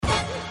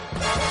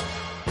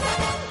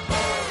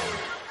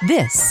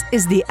This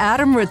is the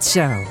Adam Ritz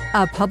Show,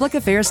 a public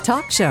affairs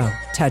talk show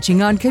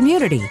touching on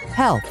community,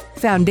 health,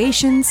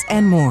 foundations,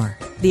 and more.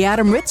 The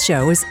Adam Ritz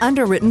Show is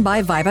underwritten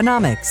by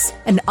Vibenomics,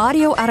 an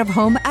audio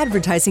out-of-home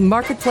advertising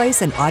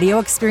marketplace and audio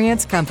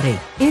experience company.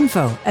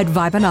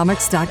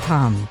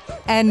 Info@Vibenomics.com.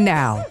 And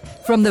now,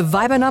 from the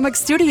Vibenomics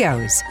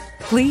studios,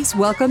 please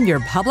welcome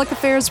your public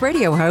affairs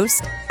radio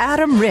host,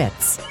 Adam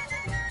Ritz.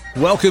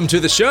 Welcome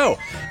to the show.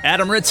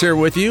 Adam Ritz here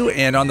with you,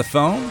 and on the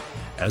phone,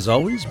 as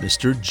always,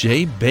 Mr.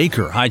 Jay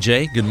Baker. Hi,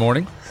 Jay. Good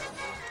morning.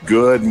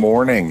 Good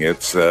morning.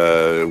 It's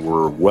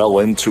we're well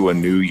into a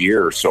new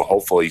year, so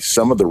hopefully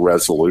some of the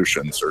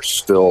resolutions are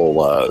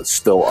still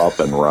up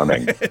and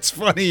running. It's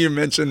funny you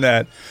mentioned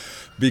that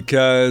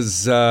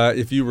because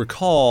if you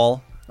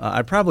recall,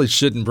 I probably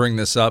shouldn't bring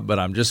this up, but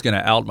I'm just going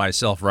to out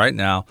myself right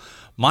now.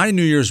 My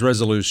New Year's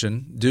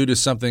resolution, due to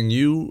something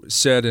you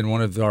said in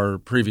one of our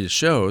previous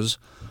shows,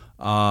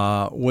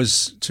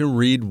 was to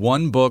read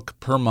one book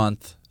per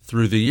month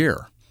through the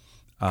year.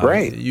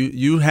 Great.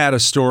 You had a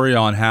story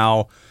on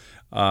how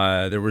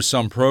there was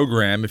some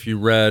program, if you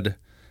read,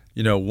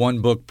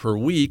 one book per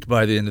week,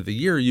 by the end of the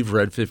year, you've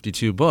read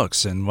 52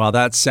 books. And while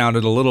that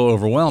sounded a little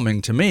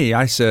overwhelming to me,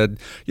 I said,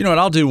 you know what,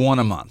 I'll do one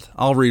a month.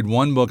 I'll read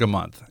one book a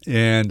month.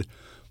 And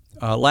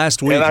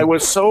last week, and I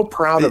was so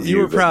proud of you.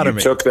 You were proud of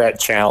me. Took that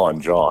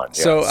challenge on.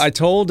 Yes. So I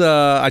told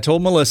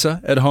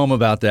Melissa at home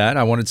about that.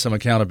 I wanted some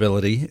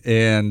accountability.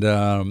 And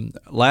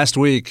last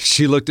week,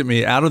 she looked at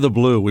me out of the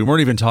blue. We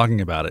weren't even talking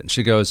about it. And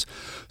she goes,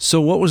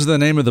 "So what was the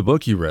name of the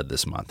book you read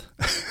this month?"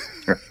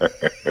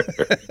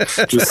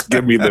 Just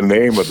give me the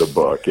name of the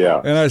book.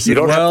 Yeah. And I said, you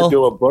don't have to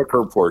do a book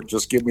report.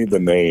 Just give me the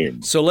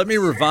name. So let me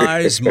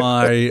revise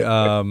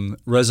my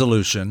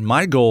resolution.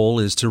 My goal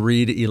is to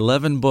read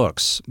 11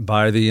 books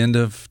by the end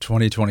of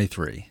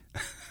 2023.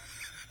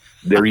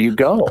 There you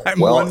go. I'm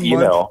 1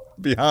 month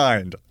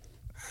behind.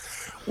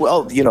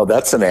 Well,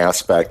 that's an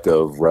aspect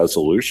of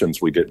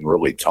resolutions we didn't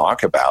really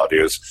talk about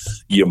is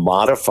you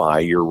modify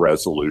your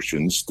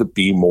resolutions to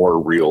be more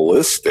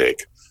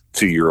realistic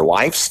to your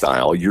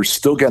lifestyle. You're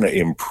still going to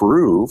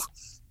improve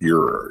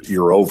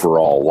your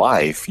overall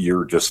life.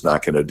 You're just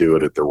not going to do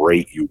it at the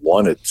rate you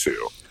wanted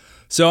to.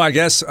 So I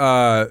guess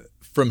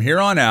from here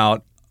on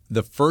out,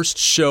 the first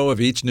show of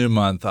each new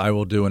month, I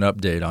will do an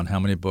update on how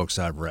many books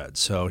I've read.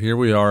 So here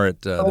we are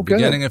at the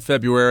beginning of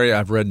February.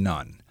 I've read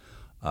none.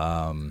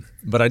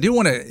 But I do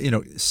want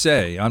to,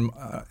 say,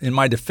 in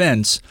my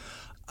defense,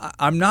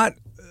 I'm not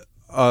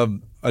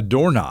a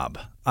doorknob.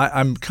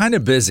 I'm kind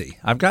of busy.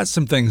 I've got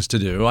some things to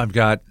do. I've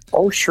got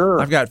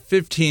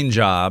 15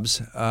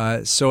 jobs,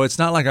 so it's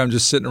not like I'm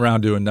just sitting around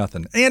doing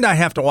nothing. And I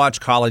have to watch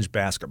college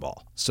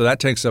basketball, so that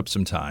takes up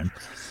some time.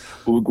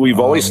 We've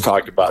always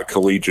talked about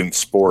collegiate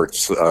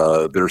sports.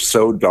 They're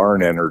so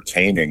darn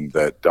entertaining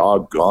that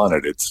doggone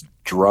it, it's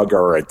drug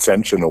our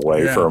attention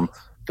away from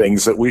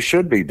things that we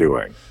should be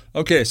doing.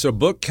 Okay, so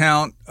book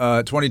count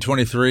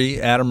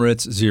 2023, Adam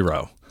Ritz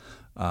 0.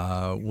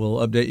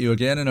 We'll update you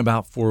again in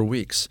about 4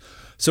 weeks.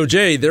 So,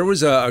 Jay, there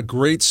was a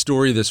great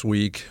story this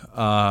week.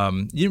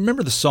 You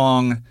remember the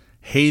song,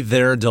 "Hey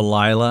There,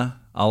 Delilah"?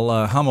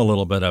 I'll hum a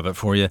little bit of it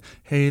for you.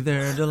 Hey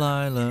there,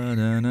 Delilah.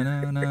 Na, na,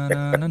 na, na,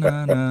 na,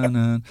 na, na,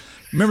 na.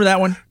 Remember that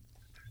one?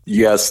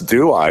 Yes,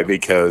 do I?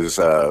 Because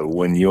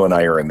when you and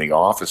I are in the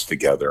office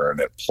together and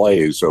it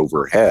plays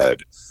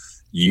overhead,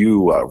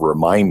 you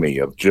remind me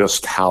of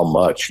just how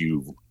much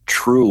you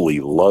truly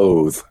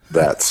loathe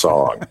that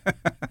song.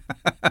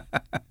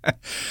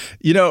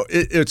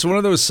 It's one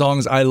of those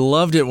songs. I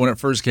loved it when it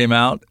first came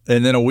out.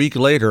 And then a week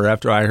later,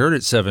 after I heard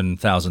it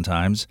 7,000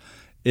 times,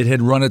 it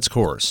had run its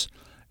course.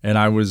 And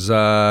I was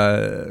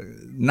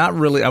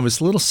I was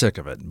a little sick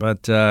of it.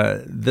 But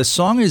the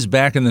song is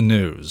back in the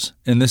news.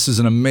 And this is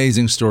an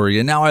amazing story.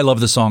 And now I love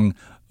the song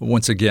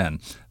once again.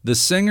 The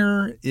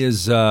singer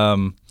is,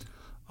 I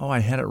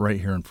had it right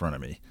here in front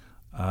of me.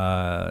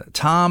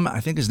 Tom,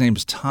 I think his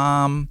name's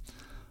Tom.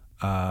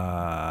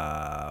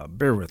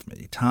 Bear with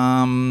me.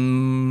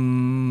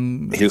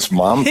 Tom. His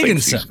mom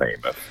thinks he's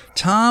famous.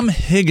 Tom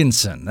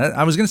Higginson.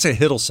 I was going to say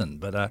Hiddleston,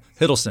 but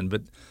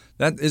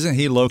that isn't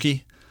he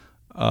Loki?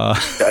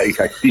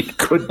 He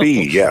could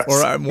be, yes.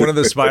 Or one of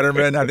the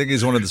Spider-Men. I think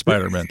he's one of the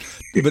Spider-Men.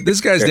 But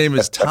this guy's name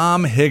is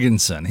Tom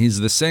Higginson. He's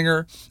the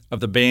singer of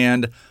the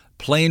band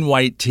Plain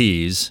White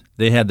T's.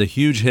 They had the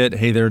huge hit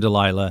 "Hey There,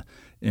 Delilah"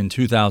 in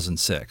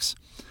 2006.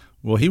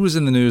 Well, he was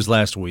in the news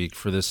last week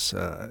for this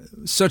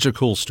such a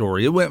cool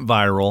story. It went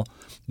viral.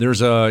 There's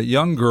a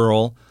young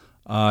girl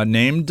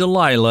named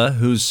Delilah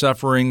who's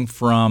suffering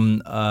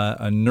from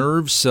a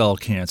nerve cell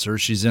cancer.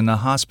 She's in a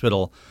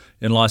hospital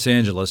in Los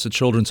Angeles, a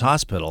children's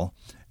hospital.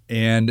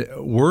 And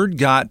word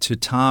got to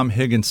Tom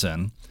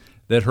Higginson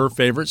that her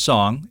favorite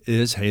song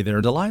is "Hey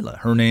There, Delilah."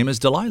 Her name is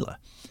Delilah.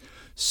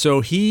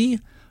 So he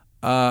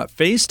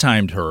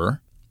FaceTimed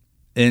her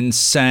and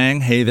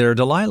sang "Hey There,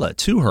 Delilah"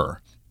 to her.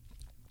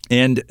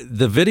 And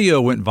the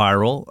video went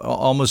viral.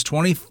 Almost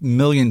 20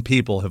 million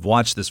people have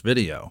watched this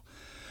video.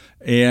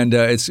 And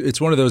it's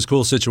one of those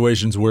cool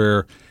situations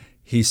where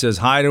He says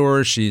hi to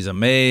her. She's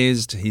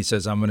amazed. He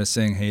says, I'm going to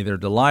sing Hey There,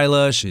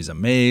 Delilah. She's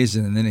amazed.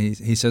 And then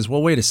he says,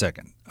 well, wait a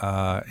second.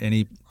 And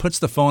he puts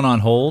the phone on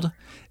hold,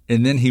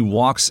 and then he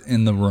walks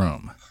in the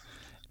room.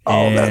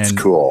 Oh, that's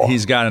cool.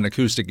 He's got an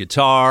acoustic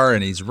guitar,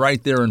 and he's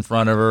right there in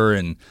front of her,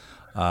 and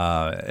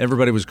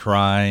everybody was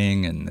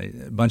crying, and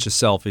a bunch of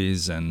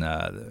selfies,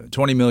 and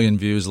 20 million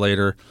views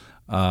later.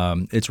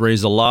 It's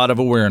raised a lot of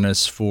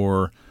awareness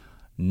for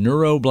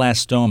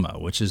neuroblastoma,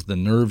 which is the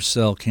nerve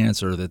cell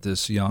cancer that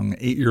this young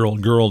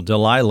 8-year-old girl,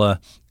 Delilah,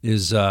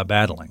 is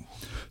battling.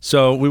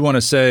 So we want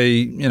to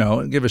say,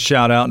 give a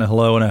shout out and a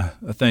hello and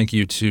a thank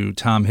you to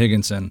Tom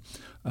Higginson.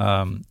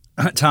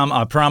 Tom,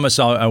 I promise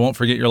I won't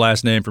forget your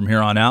last name from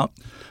here on out.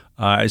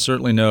 I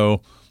certainly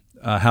know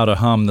how to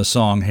hum the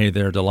song Hey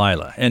There,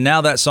 Delilah. And now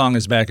that song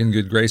is back in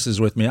good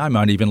graces with me. I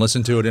might even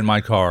listen to it in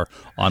my car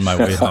on my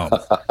way home.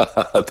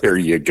 There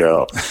you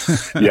go.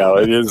 Yeah,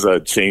 it is a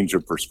change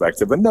of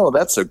perspective. But no,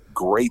 that's a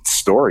great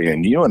story.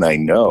 And you and I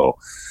know,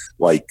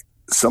 like,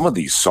 some of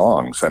these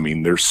songs, I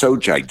mean, they're so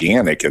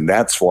gigantic. And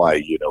that's why,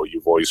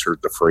 you've always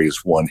heard the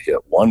phrase one-hit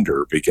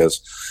wonder,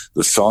 because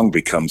the song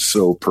becomes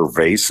so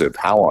pervasive.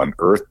 How on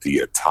earth do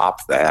you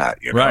top that,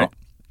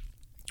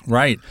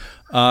 Right.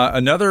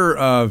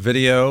 Another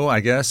video, I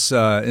guess,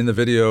 in the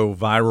video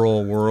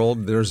viral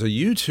world, there's a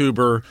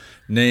YouTuber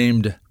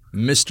named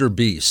Mr.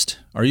 Beast.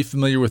 Are you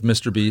familiar with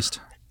Mr. Beast?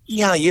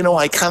 Yeah,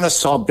 I kind of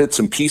saw bits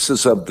and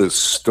pieces of this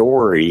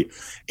story,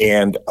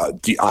 and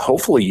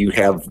hopefully you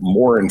have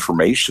more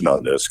information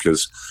on this,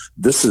 because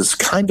this is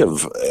kind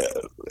of,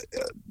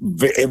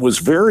 it was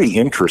very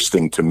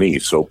interesting to me,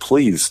 so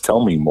please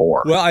tell me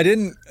more. Well, I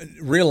didn't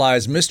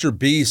realize Mr.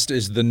 Beast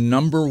is the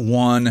number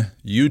one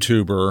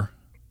YouTuber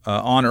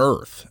on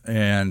Earth,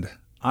 and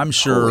I'm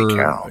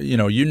sure you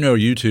know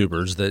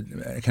YouTubers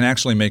that can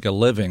actually make a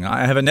living.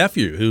 I have a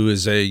nephew who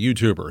is a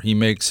YouTuber. He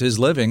makes his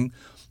living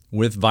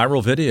with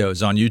viral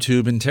videos on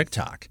YouTube and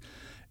TikTok,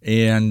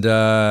 and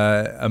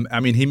I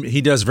mean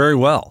he does very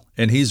well,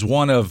 and he's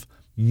one of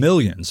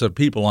millions of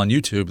people on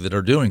YouTube that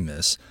are doing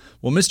this.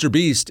 Well, Mr.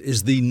 Beast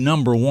is the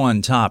number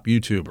one top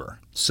YouTuber,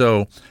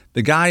 so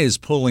the guy is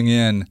pulling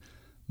in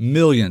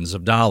millions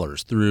of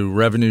dollars through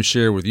revenue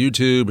share with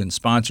YouTube and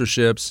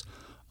sponsorships.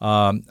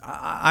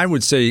 I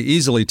would say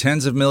easily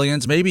tens of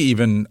millions, maybe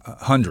even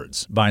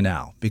hundreds by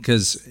now,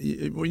 because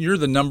when you're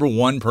the number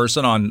one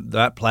person on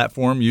that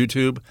platform,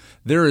 YouTube,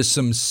 there is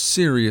some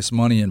serious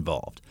money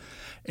involved.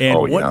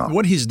 And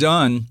what he's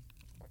done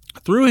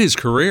through his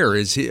career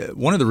is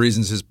one of the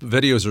reasons his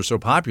videos are so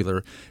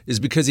popular is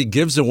because he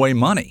gives away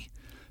money.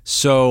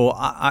 So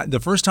the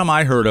first time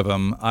I heard of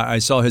him, I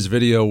saw his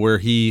video where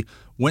he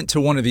went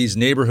to one of these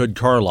neighborhood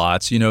car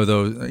lots,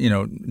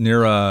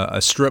 near a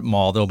strip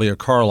mall, there'll be a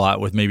car lot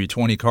with maybe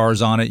 20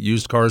 cars on it,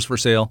 used cars for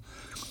sale.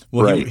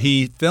 Well, right.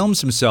 He films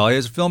himself. He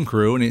has a film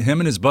crew, and him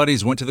and his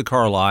buddies went to the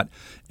car lot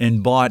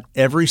and bought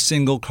every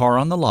single car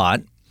on the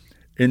lot,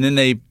 and then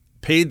they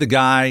paid the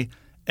guy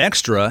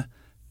extra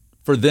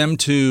for them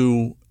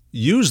to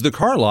use the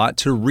car lot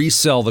to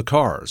resell the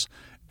cars.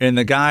 And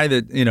the guy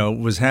that,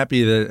 was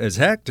happy as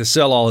heck to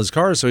sell all his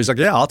cars, so he's like,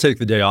 yeah, I'll take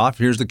the day off.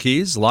 Here's the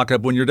keys. Lock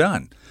up when you're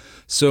done.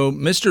 So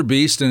Mr.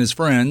 Beast and his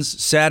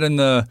friends sat in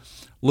the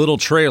little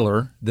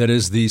trailer that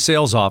is the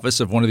sales office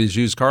of one of these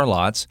used car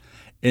lots,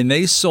 and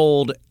they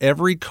sold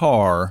every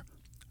car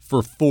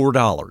for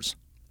 $4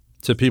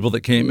 to people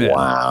that came in.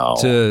 Wow.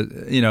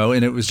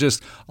 And it was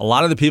just a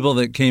lot of the people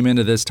that came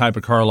into this type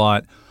of car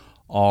lot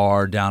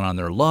are down on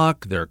their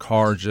luck. Their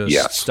car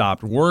just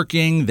stopped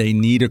working. They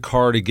need a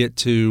car to get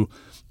to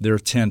their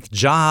 10th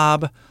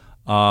job.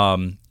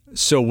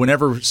 So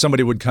whenever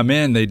somebody would come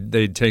in,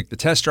 they'd take the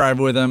test drive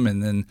with them,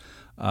 and then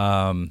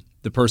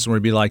the person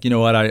would be like, you know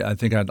what, I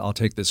think I'll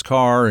take this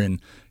car. And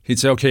he'd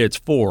say, okay, it's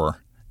 $4,000.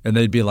 And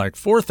they'd be like,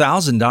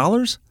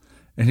 $4,000?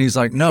 And he's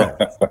like, no,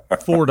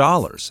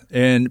 $4.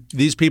 And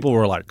these people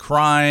were like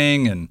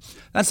crying. And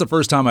that's the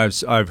first time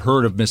I've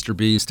heard of Mr.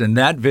 Beast. And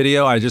that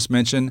video I just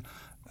mentioned,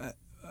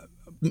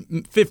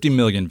 50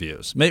 million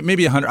views,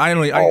 maybe 100.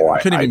 I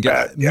couldn't even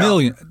get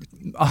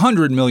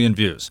 100 million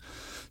views.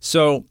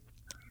 So,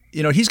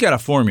 he's got a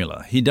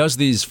formula. He does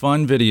these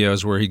fun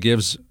videos where he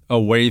gives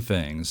away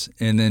things,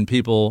 and then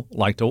people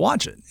like to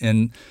watch it.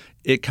 And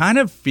it kind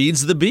of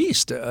feeds the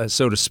beast,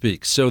 so to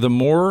speak. So the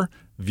more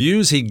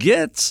views he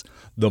gets,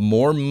 the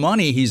more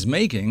money he's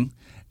making,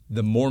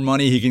 the more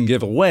money he can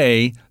give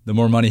away, the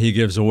more money he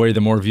gives away,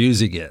 the more views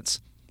he gets.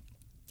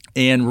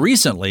 And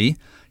recently,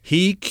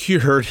 he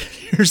cured,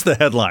 here's the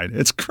headline.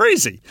 It's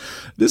crazy.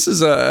 This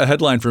is a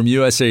headline from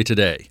USA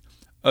Today.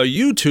 A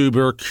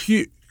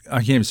YouTuber, I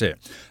can't even say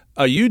it.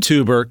 A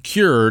YouTuber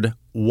cured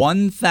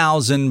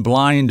 1,000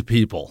 blind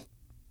people.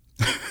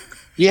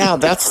 Yeah,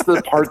 that's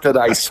the part that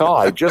I saw.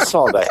 I just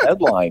saw the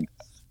headline.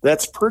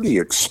 That's pretty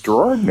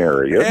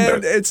extraordinary, isn't it?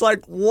 And it's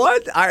like,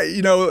 what?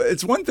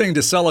 It's one thing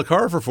to sell a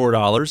car for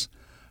 $4,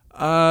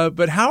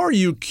 but how are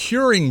you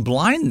curing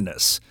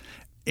blindness?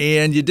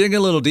 And you dig a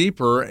little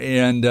deeper,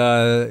 and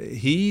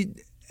he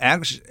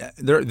actually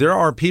there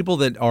are people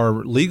that are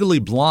legally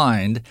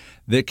blind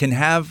that can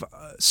have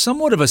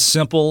somewhat of a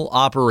simple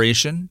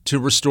operation to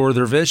restore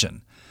their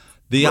vision.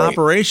 The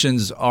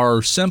operations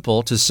are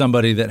simple to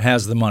somebody that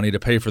has the money to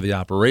pay for the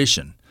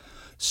operation.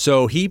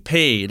 So he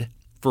paid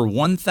for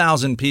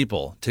 1,000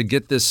 people to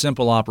get this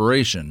simple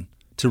operation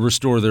to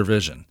restore their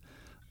vision.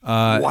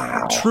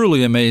 Wow.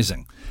 Truly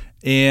amazing.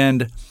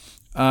 And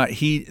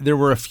there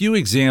were a few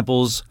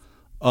examples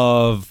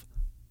of,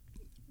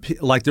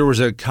 like there was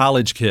a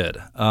college kid,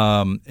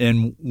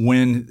 and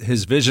when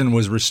his vision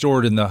was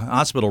restored in the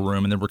hospital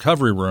room, in the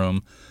recovery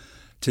room,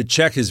 to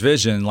check his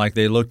vision, like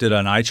they looked at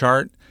an eye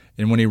chart,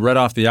 and when he read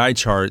off the eye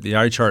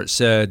chart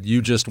said,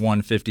 "You just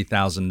won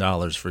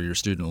 $50,000 for your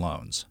student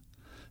loans."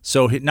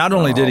 So not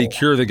only did he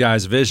cure the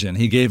guy's vision,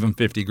 he gave him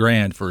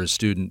 $50,000 for his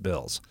student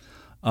bills.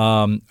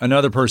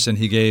 Another person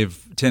he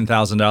gave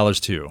 $10,000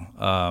 to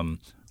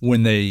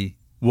when they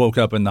woke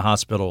up in the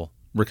hospital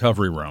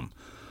recovery room.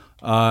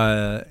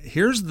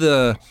 Here's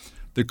the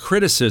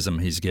criticism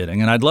he's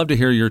getting, and I'd love to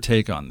hear your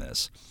take on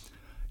this.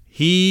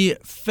 He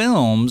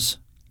films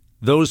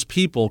those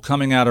people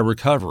coming out of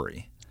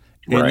recovery,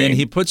 and then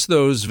he puts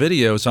those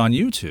videos on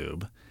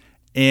YouTube,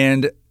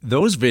 and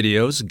those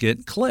videos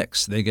get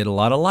clicks. They get a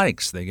lot of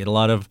likes. They get a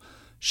lot of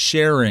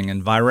sharing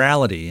and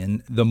virality,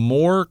 and the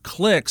more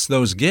clicks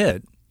those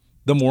get,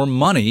 the more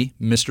money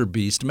Mr.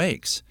 Beast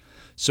makes.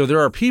 So there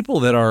are people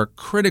that are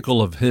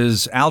critical of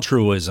his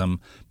altruism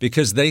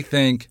because they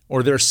think,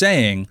 or they're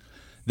saying,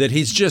 that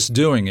he's just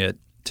doing it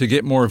to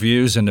get more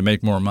views and to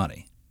make more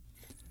money.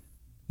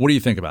 What do you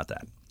think about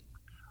that?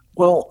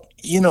 Well,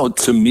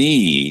 to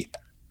me,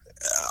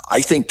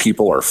 I think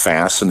people are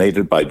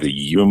fascinated by the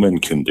human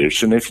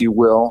condition, if you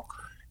will.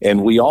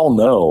 And we all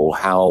know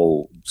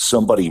how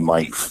somebody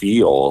might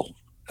feel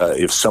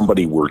if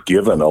somebody were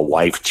given a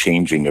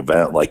life-changing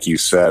event, like you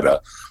said, a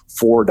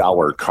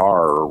 $4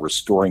 car or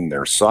restoring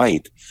their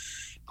sight.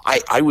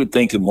 I would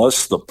think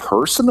unless the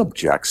person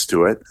objects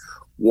to it,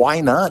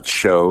 why not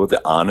show the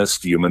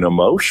honest human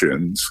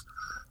emotions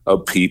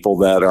of people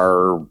that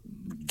are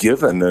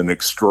given an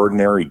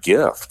extraordinary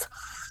gift?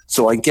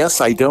 So I guess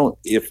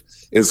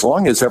as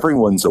long as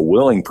everyone's a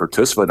willing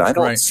participant, I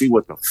don't see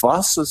what the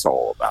fuss is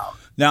all about.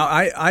 Now,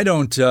 I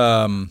don't,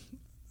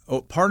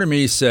 part of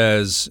me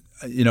says,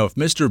 if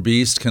Mr.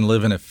 Beast can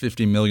live in a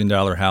 $50 million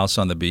house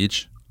on the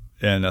beach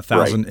and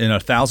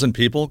 1,000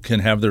 people can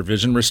have their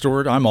vision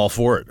restored, I'm all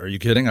for it. Are you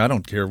kidding? I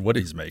don't care what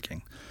he's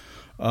making.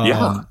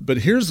 But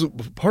here's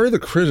part of the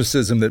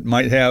criticism that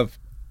might have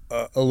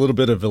a little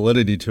bit of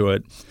validity to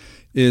it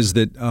is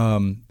that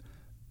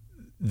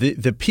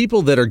the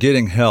people that are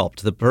getting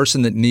helped, the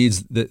person that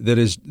needs that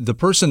is the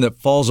person that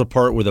falls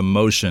apart with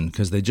emotion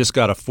because they just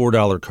got a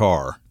 $4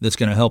 car that's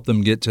going to help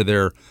them get to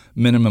their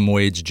minimum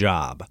wage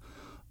job.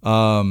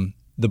 The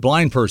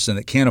blind person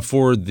that can't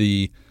afford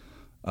the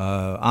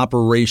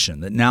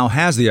operation, that now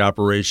has the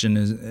operation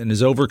and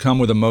is overcome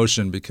with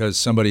emotion because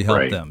somebody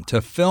helped them.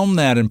 To film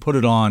that and put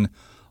it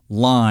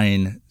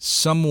online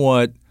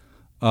somewhat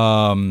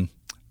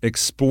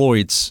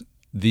exploits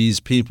these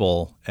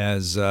people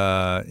as,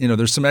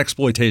 there's some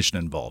exploitation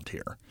involved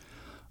here.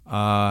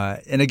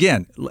 And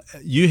again,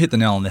 you hit the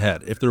nail on the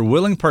head. If they're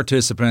willing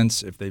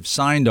participants, if they've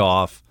signed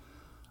off,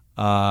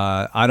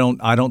 I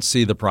don't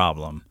see the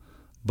problem.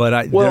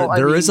 But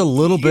there is a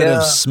little bit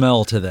of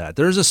smell to that.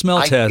 There's a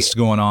smell test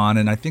going on,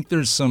 and I think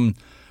there's some.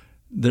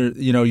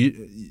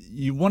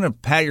 You want to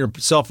pat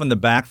yourself on the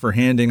back for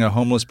handing a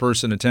homeless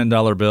person a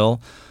 $10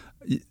 bill.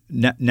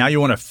 Now you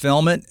want to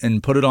film it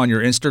and put it on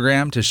your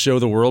Instagram to show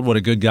the world what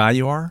a good guy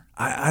you are.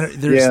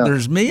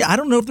 There's me. I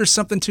don't know if there's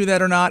something to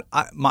that or not.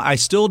 I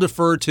still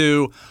defer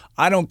to.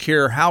 I don't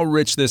care how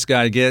rich this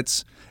guy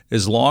gets,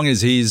 as long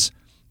as he's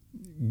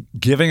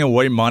giving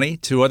away money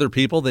to other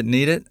people that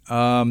need it.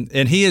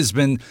 And he has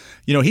been,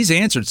 he's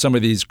answered some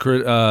of these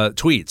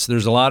tweets.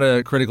 There's a lot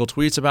of critical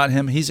tweets about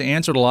him. He's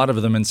answered a lot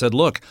of them and said,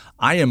 look,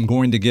 I am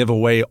going to give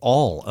away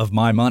all of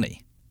my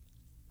money.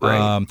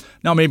 Right.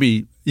 Now,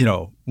 maybe,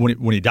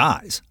 when he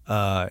dies,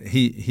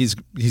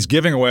 he's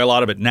giving away a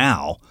lot of it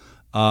now.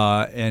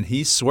 And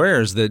he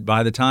swears that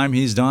by the time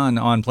he's done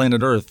on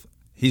planet Earth,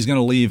 he's going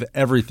to leave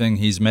everything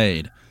he's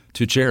made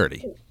to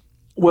charity.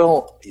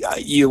 Well,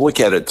 you look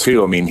at it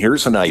too. I mean,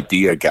 here's an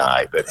idea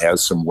guy that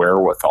has some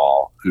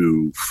wherewithal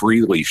who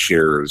freely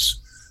shares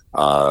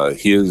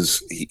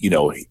his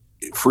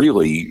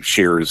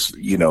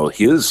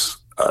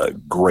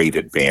great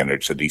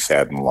advantage that he's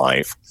had in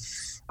life.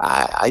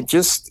 I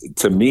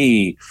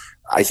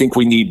think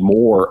we need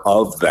more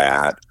of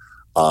that.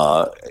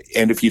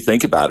 And if you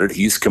think about it,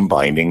 he's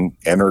combining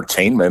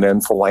entertainment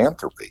and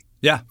philanthropy.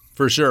 Yeah,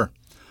 for sure.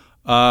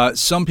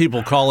 Some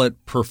people call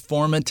it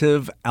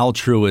performative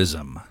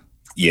altruism.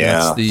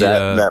 Yeah,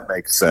 that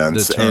makes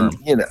sense.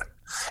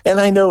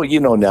 And I know,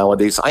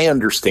 nowadays I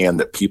understand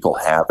that people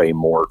have a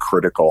more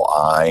critical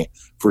eye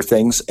for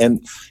things.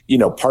 And,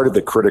 part of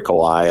the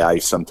critical eye I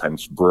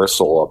sometimes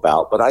bristle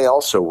about, but I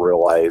also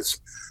realize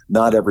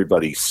not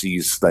everybody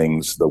sees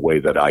things the way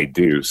that I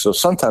do. So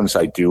sometimes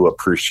I do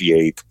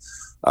appreciate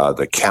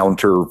the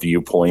counter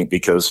viewpoint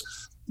because,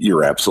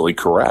 You're absolutely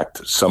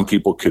correct. Some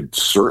people could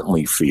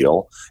certainly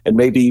feel, and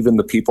maybe even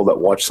the people that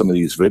watch some of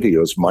these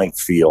videos might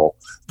feel,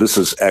 this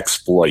is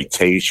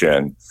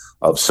exploitation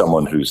of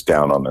someone who's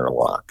down on their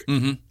luck.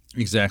 Mm-hmm.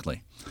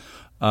 Exactly.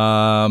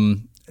 Now,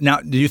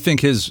 do you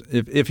think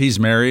if he's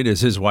married,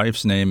 is his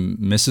wife's name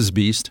Mrs.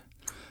 Beast?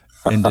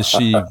 And does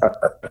she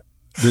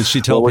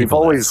tell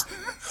people?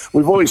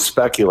 We've always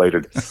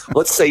speculated.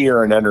 Let's say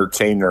you're an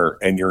entertainer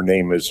and your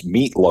name is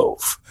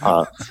Meatloaf.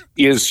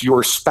 Is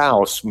your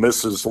spouse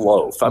Mrs.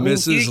 Loaf?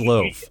 Mrs.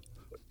 Loaf.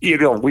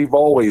 We've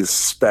always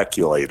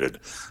speculated.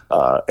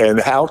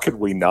 And how could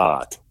we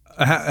not?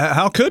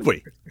 How could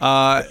we?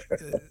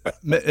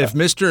 If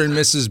Mr. and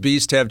Mrs.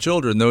 Beast have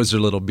children, those are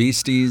little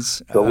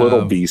beasties. The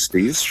little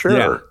beasties, sure.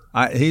 Yeah.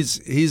 He's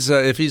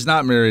if he's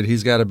not married,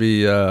 he's got to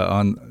be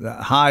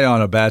high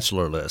on a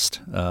bachelor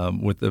list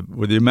with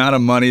the amount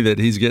of money that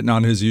he's getting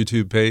on his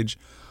YouTube page.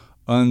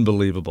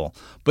 Unbelievable.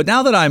 But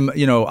now that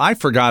I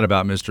forgot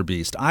about Mr.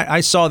 Beast.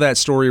 I saw that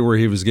story where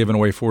he was giving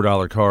away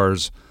 $4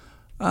 cars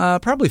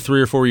probably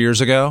 3 or 4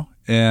 years ago.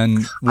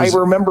 And I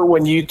remember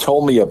when you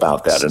told me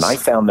about that, and I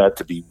found that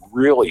to be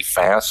really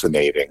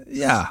fascinating.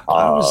 Yeah.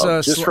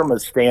 Just from a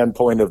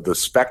standpoint of the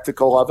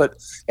spectacle of it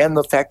and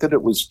the fact that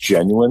it was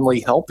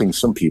genuinely helping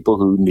some people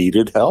who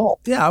needed help.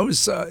 Yeah, I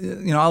was,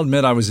 I'll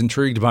admit I was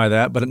intrigued by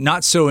that, but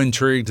not so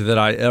intrigued that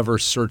I ever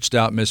searched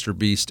out Mr.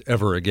 Beast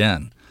ever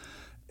again.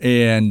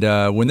 And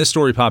when this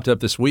story popped up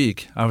this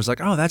week, I was like,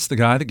 oh, that's the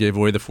guy that gave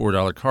away the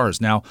 $4 cars.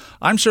 Now,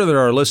 I'm sure there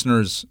are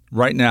listeners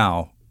right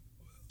now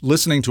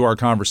listening to our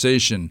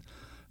conversation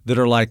that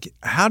are like,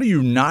 how do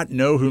you not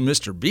know who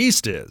Mr.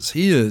 Beast is?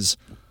 He is,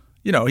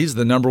 he's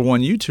the number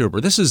one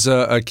YouTuber. This is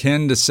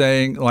akin to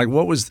saying,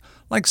 what was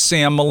like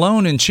Sam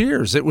Malone in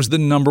Cheers? It was the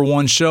number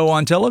one show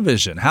on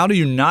television. How do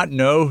you not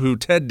know who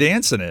Ted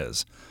Danson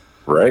is?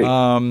 Right.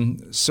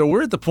 So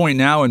we're at the point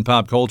now in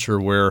pop culture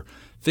where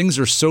things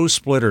are so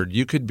splittered.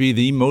 You could be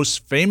the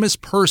most famous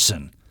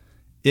person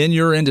in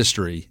your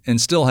industry and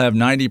still have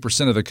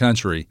 90% of the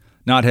country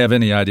not have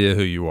any idea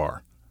who you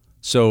are.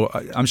 So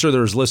I'm sure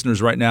there's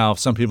listeners right now,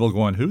 some people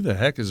going, who the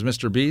heck is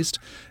Mr. Beast?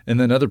 And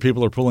then other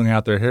people are pulling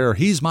out their hair.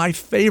 He's my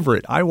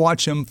favorite. I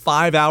watch him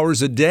 5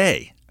 hours a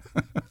day.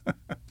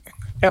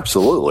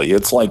 Absolutely.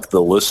 It's like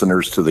the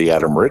listeners to the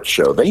Adam Rich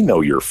Show. They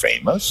know you're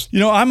famous.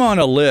 I'm on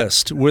a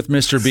list with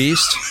Mr.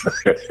 Beast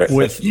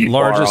with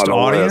largest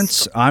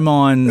audience. I'm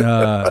on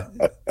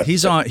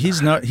he's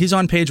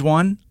on page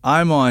 1.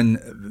 I'm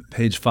on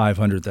page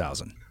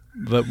 500,000.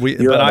 But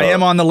I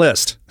am on the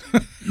list.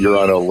 You're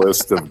on a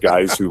list of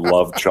guys who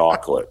love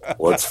chocolate.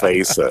 Let's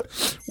face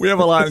it. We have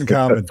a lot in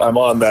common. I'm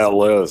on that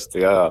list,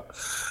 yeah.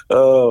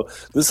 Oh,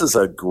 this is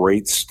a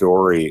great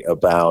story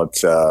about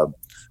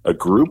a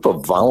group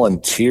of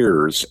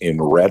volunteers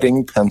in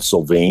Reading,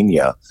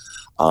 Pennsylvania.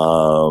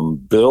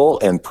 Bill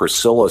and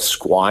Priscilla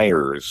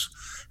Squires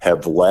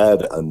have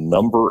led a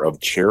number of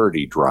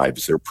charity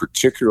drives. They're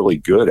particularly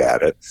good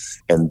at it.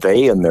 And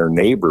they and their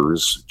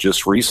neighbors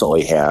just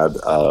recently had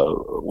a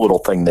little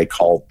thing they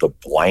called the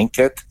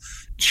Blanket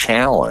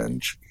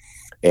Challenge.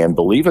 And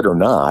believe it or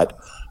not,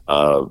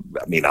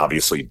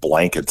 obviously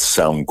blankets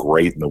sound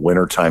great in the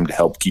wintertime to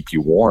help keep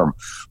you warm.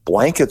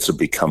 Blankets have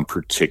become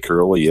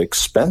particularly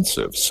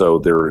expensive. So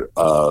their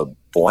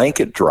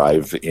blanket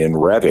drive in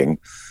Reading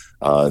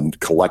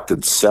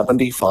collected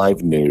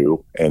 75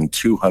 new and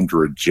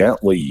 200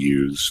 gently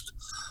used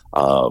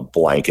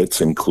blankets,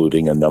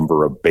 including a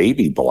number of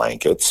baby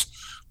blankets,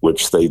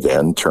 which they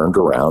then turned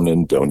around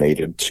and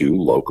donated to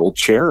local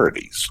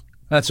charities.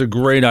 That's a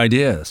great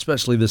idea,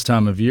 especially this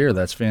time of year.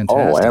 That's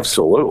fantastic. Oh,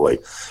 absolutely.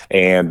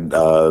 And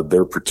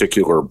their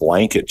particular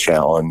blanket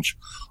challenge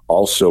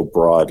also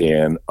brought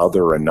in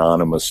other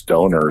anonymous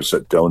donors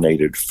that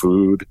donated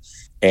food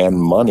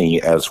and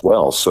money as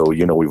well. So,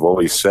 we've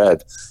always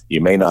said you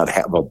may not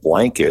have a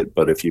blanket,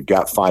 but if you've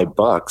got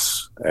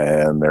 $5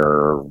 and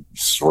they're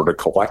sort of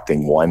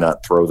collecting, why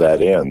not throw that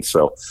in?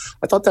 So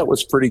I thought that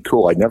was pretty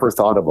cool. I never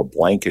thought of a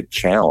blanket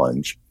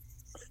challenge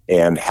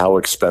and how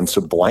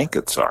expensive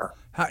blankets are.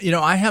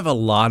 I have a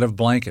lot of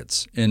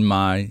blankets in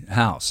my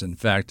house. In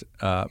fact,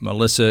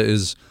 Melissa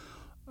is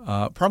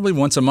probably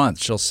once a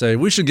month, she'll say,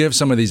 we should give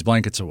some of these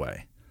blankets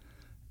away.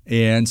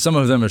 And some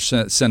of them are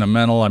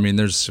sentimental.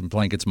 There's some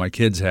blankets my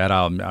kids had.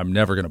 I'm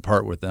never going to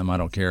part with them. I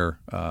don't care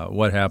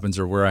what happens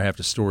or where I have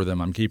to store them.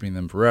 I'm keeping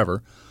them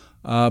forever.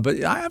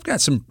 But I've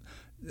got some,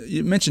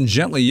 you mentioned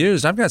gently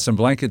used. I've got some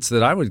blankets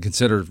that I would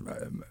consider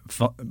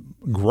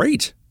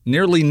great,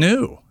 nearly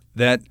new,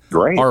 that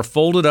are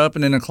folded up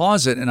and in a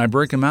closet, and I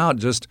break them out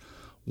just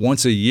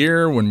once a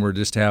year when we're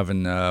just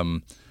having,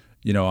 on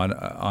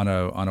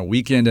a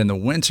weekend in the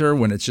winter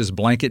when it's just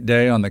blanket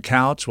day on the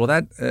couch. Well,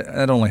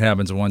 that only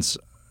happens once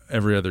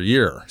every other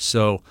year.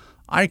 So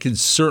I could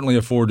certainly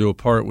afford to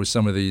part with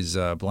some of these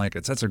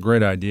blankets. That's a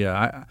great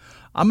idea.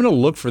 I'm going to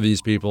look for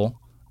these people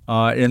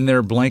in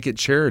their blanket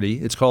charity.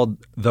 It's called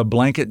the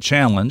Blanket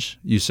Challenge,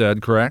 you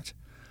said, correct?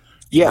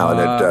 Yeah,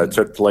 and it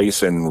took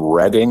place in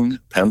Reading,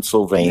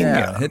 Pennsylvania.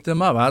 Yeah, hit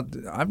them up. I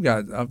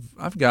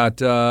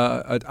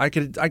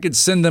could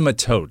send them a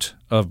tote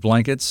of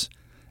blankets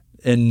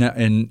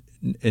and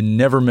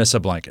never miss a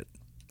blanket.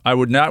 I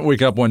would not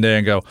wake up one day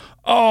and go,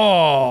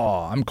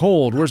 "Oh, I'm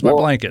cold. Where's my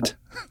blanket?"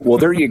 Well,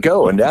 there you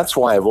go. And that's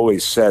why I've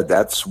always said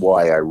that's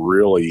why I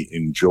really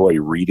enjoy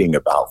reading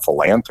about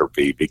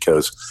philanthropy,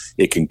 because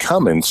it can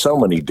come in so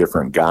many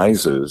different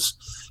guises.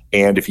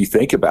 And if you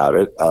think about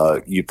it,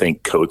 you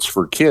think coats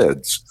for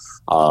kids.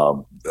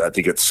 I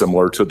think it's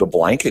similar to the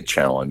blanket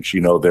challenge.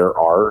 There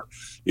are,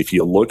 if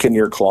you look in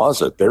your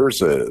closet,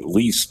 there's at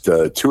least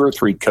 2 or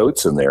 3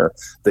 coats in there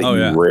that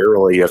you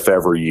rarely, if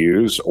ever,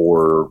 use,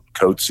 or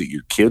coats that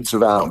your kids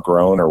have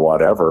outgrown or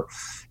whatever.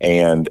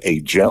 And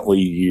a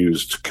gently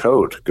used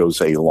coat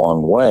goes a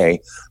long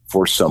way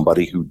for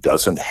somebody who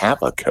doesn't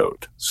have a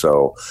coat.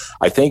 So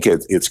I think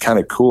it's kind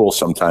of cool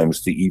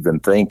sometimes to even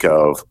think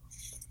of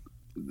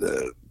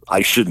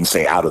I shouldn't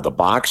say out of the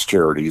box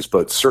charities,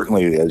 but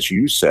certainly, as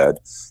you said,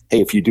 hey,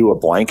 if you do a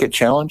blanket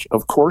challenge,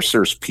 of course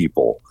there's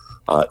people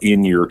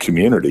in your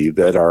community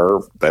that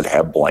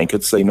have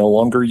blankets they no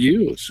longer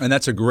use. And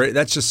that's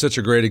just such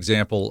a great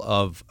example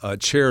of a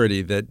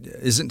charity that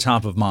isn't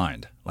top of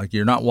mind. Like,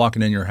 you're not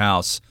walking in your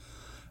house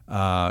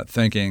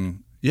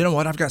thinking, you know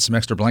what, I've got some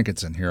extra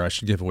blankets in here I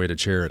should give away to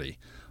charity.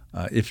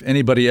 If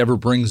anybody ever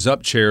brings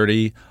up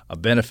charity, a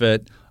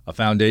benefit, a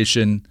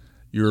foundation,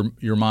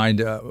 your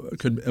mind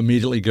could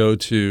immediately go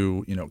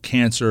to,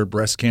 cancer,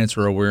 breast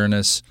cancer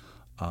awareness,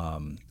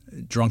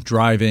 drunk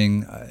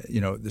driving.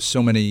 There's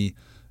so many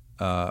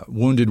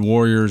wounded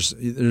warriors.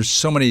 There's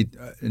so many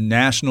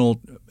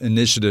national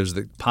initiatives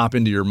that pop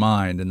into your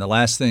mind, and the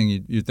last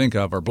thing you think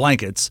of are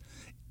blankets.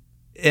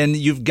 And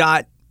you've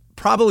got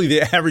probably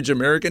the average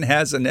American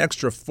has an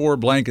extra 4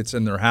 blankets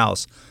in their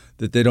house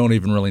that they don't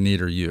even really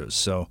need or use.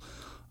 So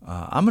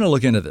I'm going to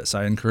look into this.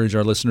 I encourage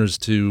our listeners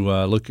to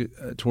look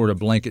toward a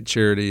blanket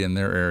charity in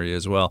their area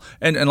as well.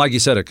 And like you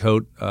said, a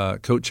coat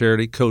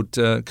charity,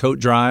 coat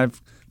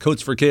drive,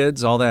 coats for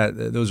kids, all that.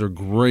 Those are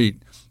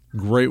great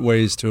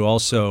ways to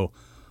also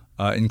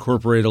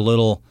incorporate a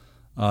little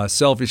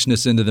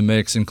selfishness into the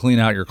mix and clean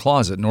out your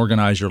closet and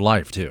organize your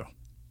life too.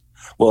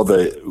 Well,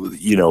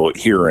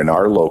 here in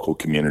our local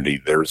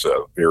community, there's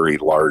a very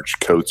large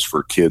Coats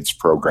for Kids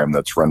program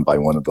that's run by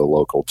one of the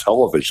local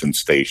television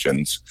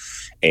stations,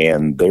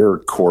 and their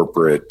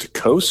corporate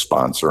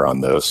co-sponsor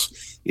on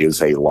this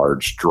is a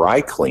large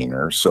dry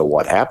cleaner. So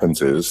what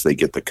happens is they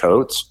get the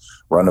coats,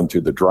 run them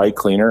through the dry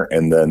cleaner,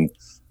 and then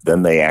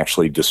they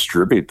actually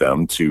distribute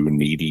them to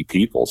needy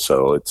people.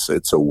 So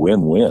it's a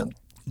win-win.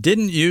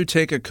 Didn't you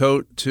take a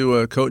coat to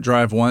a coat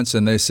drive once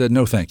and they said,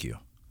 "No, thank you"?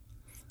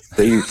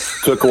 They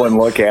took one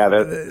look at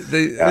it.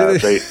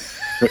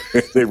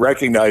 They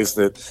recognized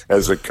it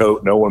as a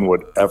coat no one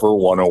would ever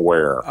want to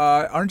wear.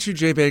 Aren't you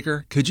Jay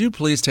Baker? Could you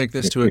please take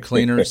this to a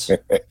cleaner's?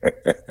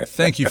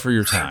 Thank you for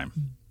your time.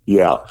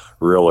 Yeah,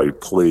 really,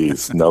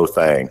 please. No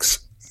thanks.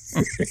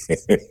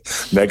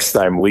 Next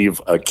time, leave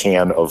a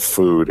can of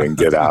food and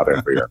get out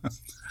of here.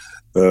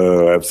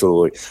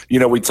 Absolutely.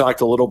 We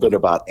talked a little bit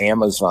about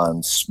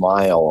Amazon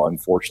Smile,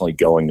 unfortunately,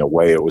 going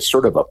away. It was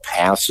sort of a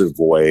passive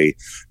way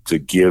to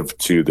give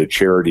to the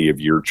charity of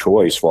your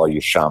choice while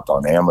you shopped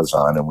on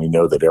Amazon. And we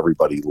know that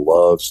everybody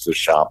loves to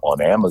shop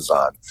on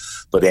Amazon.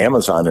 But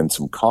Amazon, in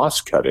some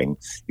cost cutting,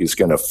 is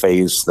going to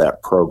phase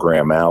that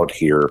program out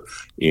here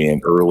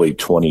in early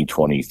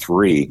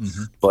 2023.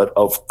 Mm-hmm. But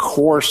of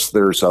course,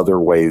 there's other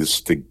ways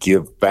to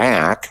give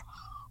back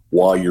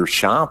while you're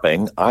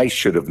shopping. I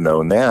should have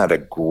known that. A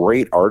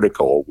great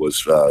article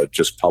was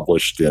just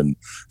published in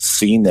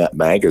CNET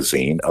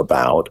magazine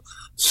about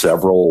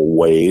several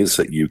ways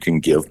that you can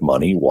give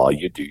money while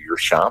you do your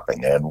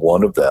shopping. And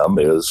one of them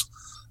is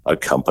a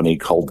company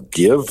called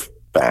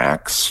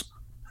GiveBacks,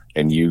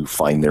 and you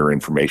find their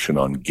information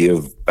on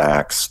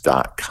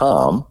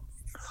givebacks.com.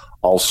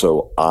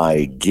 Also,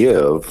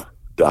 igive.com.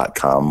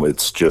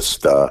 It's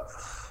just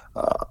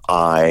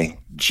igive.com.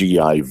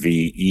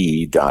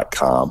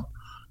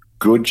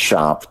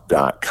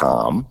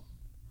 goodshop.com.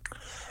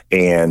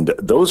 And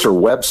those are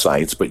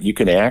websites, but you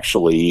can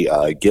actually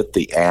get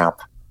the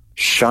app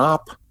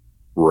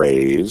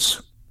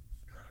ShopRaise,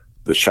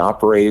 the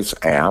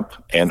ShopRaise app.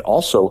 And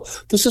also,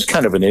 this is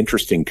kind of an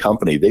interesting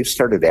company. They've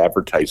started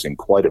advertising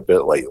quite a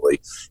bit lately.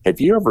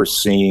 Have you ever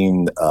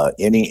seen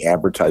any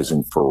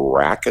advertising for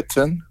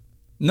Rakuten?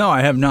 No,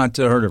 I have not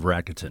heard of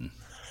Rakuten.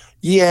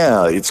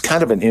 Yeah, it's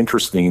kind of an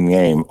interesting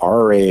name,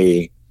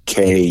 Rakuten.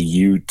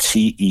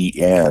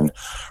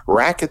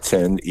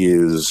 Rakuten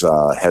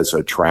has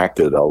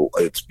attracted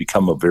it's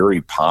become a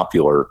very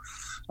popular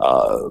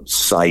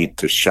site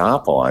to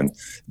shop on.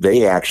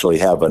 They actually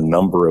have a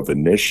number of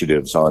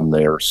initiatives on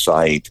their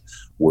site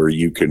where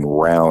you can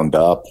round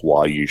up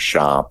while you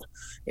shop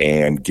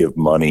and give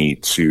money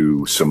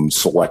to some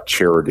select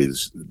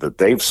charities that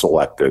they've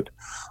selected.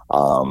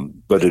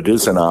 But it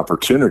is an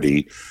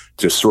opportunity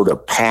to sort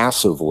of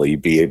passively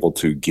be able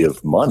to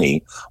give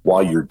money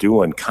while you're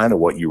doing kind of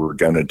what you were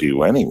going to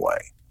do anyway.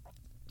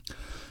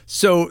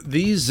 So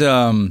these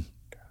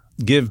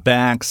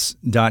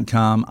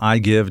givebacks.com,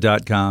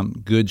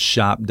 igive.com,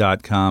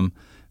 goodshop.com,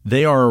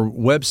 they are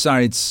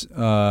websites,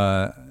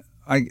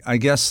 I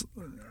guess,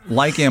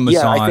 like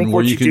Amazon,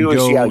 where you can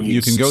go,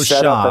 you can go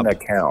set shop. up an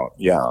account.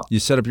 Yeah, you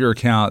set up your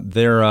account.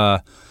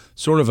 They're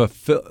sort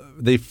of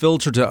they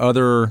filter to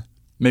other,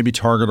 maybe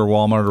Target or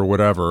Walmart or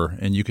whatever,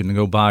 and you can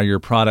go buy your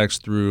products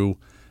through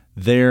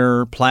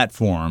their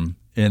platform.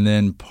 And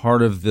then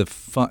part of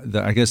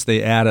I guess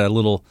they add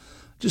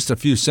just a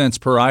few cents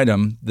per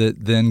item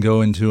that then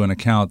go into an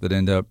account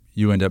that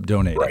you end up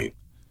donating. Right.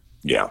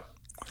 Yeah.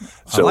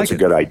 So it's a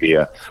good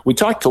idea. We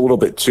talked a little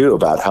bit too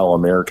about how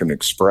American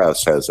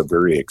Express has a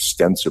very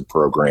extensive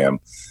program.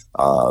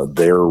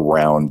 Their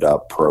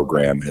Roundup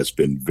program has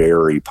been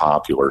very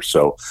popular.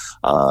 So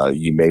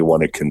you may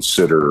want to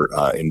consider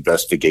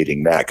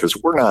investigating that, because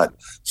we're not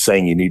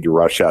saying you need to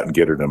rush out and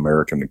get an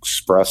American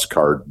Express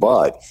card,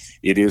 but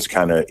it is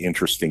kind of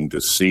interesting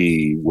to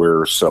see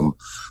where some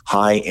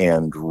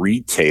high-end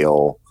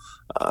retail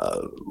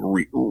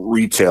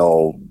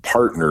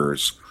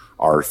partners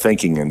are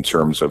thinking in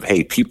terms of,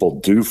 hey, people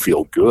do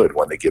feel good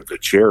when they give to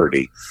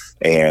charity.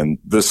 And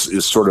this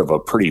is sort of a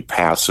pretty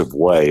passive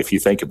way. If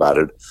you think about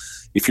it,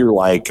 if you're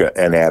like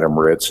an Adam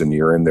Ritz and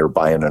you're in there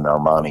buying an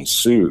Armani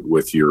suit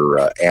with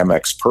your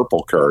Amex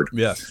Purple card,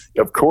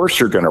 of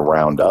course you're going to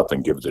round up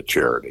and give to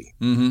charity.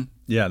 Mm-hmm.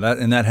 Yeah,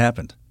 that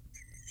happened.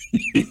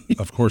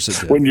 Of course it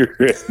did. When you're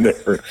in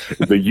there,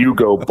 the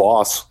Hugo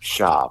Boss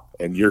shop,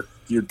 and you're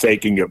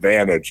taking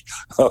advantage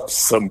of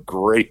some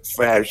great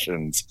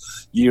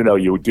fashions, you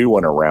do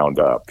want to round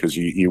up, because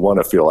you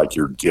want to feel like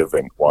you're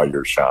giving while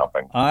you're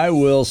shopping. I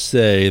will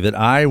say that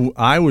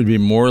I would be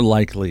more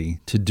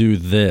likely to do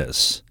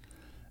this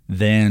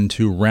than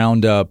to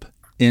round up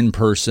in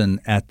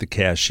person at the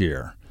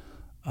cashier.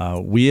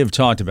 We have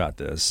talked about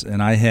this,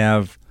 and I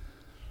have,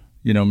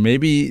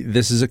 maybe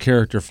this is a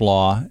character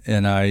flaw,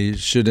 and I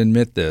should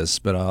admit this,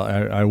 but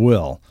I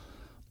will.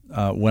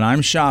 When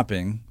I'm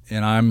shopping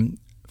and I'm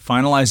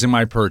finalizing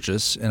my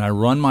purchase and I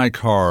run my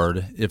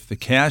card, if the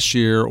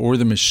cashier or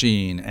the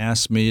machine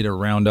asks me to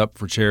round up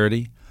for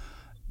charity,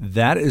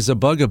 that is a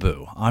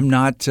bugaboo. I'm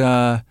not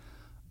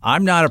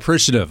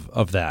appreciative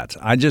of that.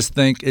 I just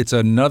think it's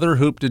another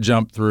hoop to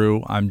jump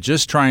through. I'm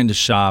just trying to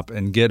shop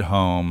and get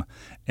home,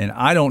 and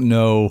I don't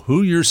know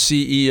who your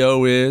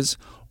CEO is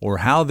or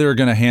how they're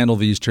going to handle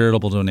these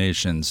charitable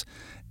donations.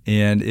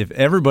 And if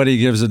everybody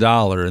gives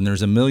 $1 and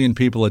there's 1 million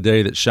people a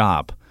day that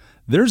shop,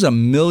 there's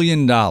 $1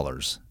 million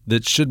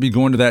that should be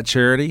going to that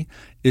charity.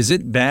 Is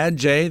it bad,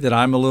 Jay, that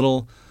I'm a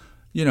little,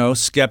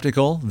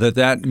 skeptical that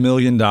 $1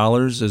 million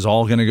is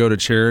all going to go to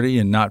charity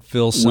and not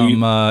fill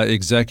some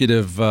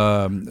executive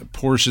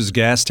Porsche's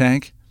gas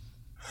tank?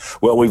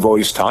 Well, we've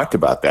always talked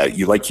about that.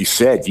 Like you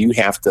said, you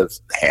have to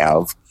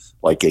have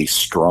like a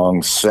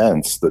strong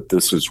sense that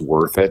this is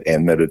worth it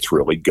and that it's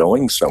really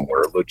going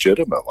somewhere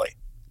legitimately.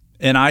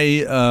 And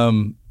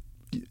I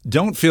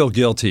don't feel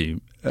guilty.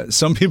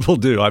 Some people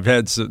do. I've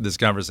had this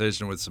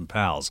conversation with some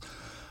pals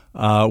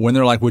when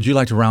they're like, would you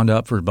like to round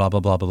up for blah, blah,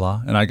 blah, blah,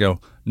 blah? And I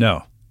go,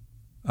 no,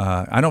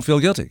 I don't feel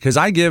guilty, because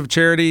I give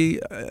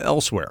charity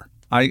elsewhere.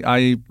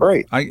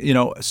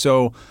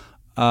 So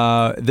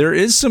there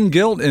is some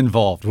guilt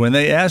involved when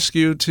they ask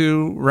you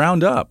to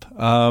round up.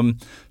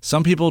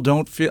 Some people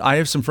don't feel. I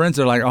have some friends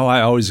that are like, oh, I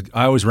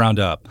always round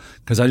up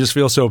because I just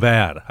feel so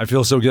bad. I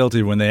feel so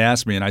guilty when they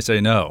ask me and I say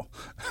no.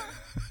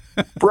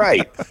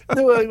 Right.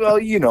 Well,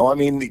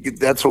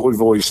 that's what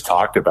we've always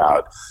talked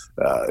about.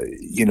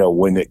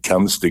 When it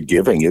comes to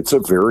giving, it's a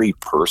very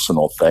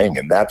personal thing.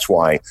 And that's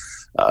why,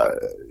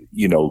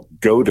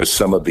 go to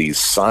some of these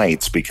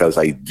sites, because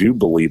I do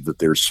believe that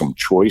there's some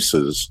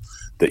choices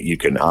that you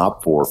can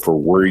opt for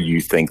where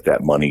you think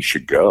that money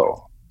should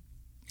go.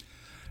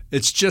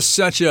 It's just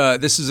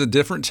this is a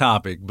different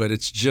topic, but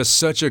it's just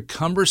such a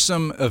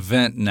cumbersome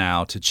event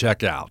now to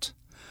check out.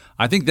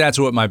 I think that's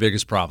what my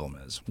biggest problem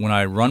is. When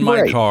I run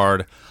my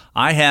card,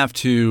 I have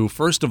to,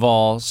 first of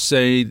all,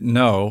 say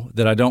no,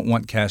 that I don't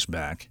want cash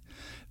back.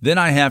 Then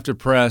I have to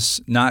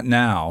press not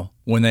now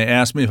when they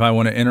ask me if I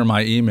want to enter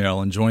my email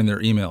and join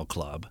their email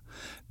club.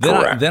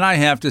 Then I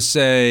have to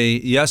say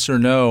yes or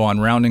no on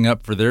rounding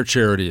up for their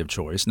charity of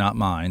choice, not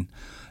mine.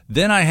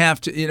 Then I have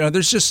to,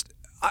 there's just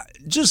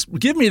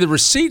give me the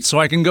receipt so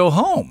I can go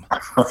home.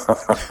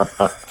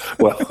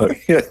 Well,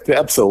 yeah,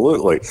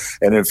 absolutely.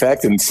 And in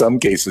fact, in some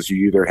cases,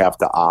 you either have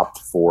to opt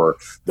for,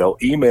 they'll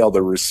email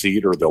the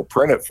receipt or they'll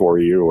print it for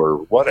you, or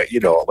what,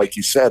 like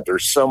you said,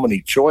 there's so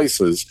many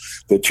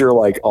choices that you're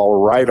like,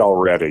 all right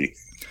already.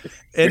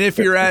 And if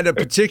you're at a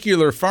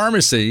particular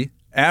pharmacy,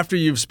 after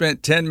you've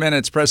spent 10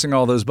 minutes pressing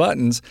all those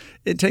buttons,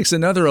 it takes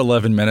another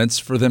 11 minutes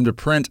for them to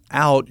print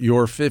out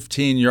your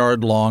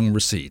 15-yard long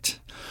receipt.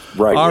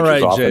 Right, all which right,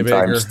 is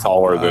oftentimes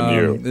taller than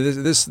you.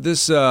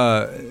 This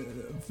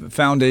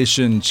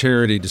foundation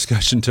charity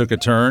discussion took a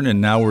turn,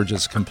 and now we're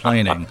just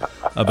complaining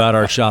about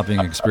our shopping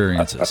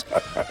experiences.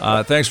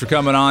 Thanks for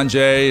coming on,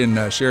 Jay,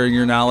 and sharing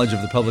your knowledge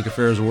of the public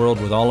affairs world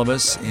with all of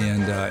us.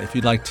 And if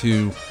you'd like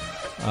to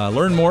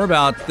learn more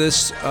about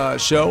this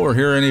show or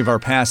hear any of our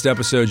past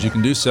episodes, you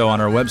can do so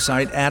on our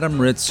website,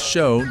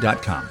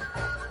 adamritzshow.com.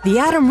 The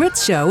Adam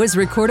Ritz Show is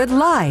recorded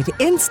live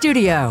in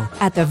studio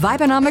at the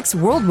Vibenomics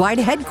Worldwide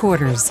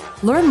Headquarters.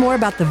 Learn more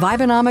about the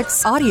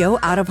Vibenomics Audio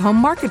Out-of-Home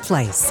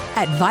Marketplace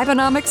at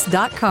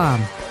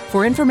Vibenomics.com.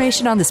 For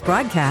information on this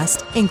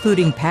broadcast,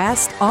 including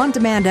past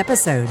on-demand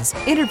episodes,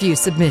 interview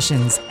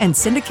submissions, and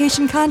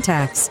syndication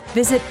contacts,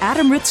 visit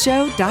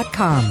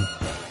AdamRitzShow.com.